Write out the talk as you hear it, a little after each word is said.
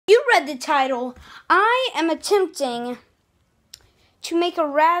read the title. I am attempting to make a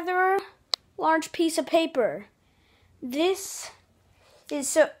rather large piece of paper. This is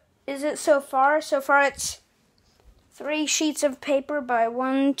so far it's 3 sheets of paper by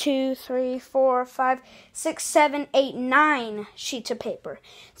 1, 2, 3, 4, 5, 6, 7, 8, 9 sheets of paper.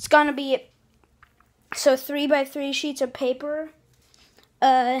 It's gonna be 3 by 3 sheets of paper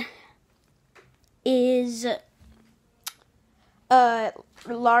is a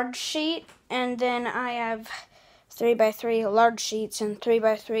large sheet, and then I have 3 by 3 large sheets and 3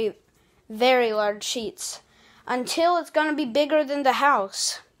 by 3 very large sheets until it's going to be bigger than the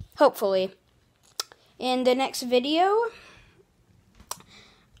house, hopefully. In the next video,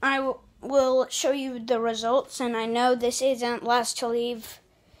 I will show you the results, and I know this isn't last to leave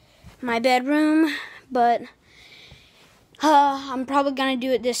my bedroom, but I'm probably going to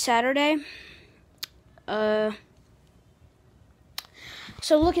do it this Saturday.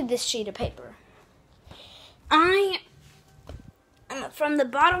 So look at this sheet of paper. I am from the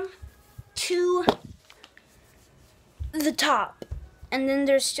bottom to the top, and then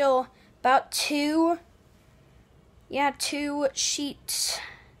there's still about 2 sheets.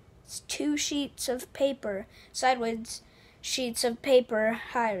 It's 2 sheets of paper, sideways sheets of paper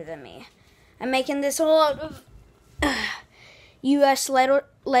higher than me. I'm making this all out of U.S.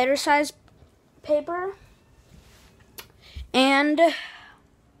 letter size paper, and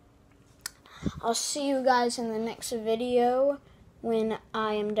I'll see you guys in the next video when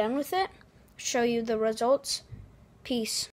I am done with it. Show you the results. Peace.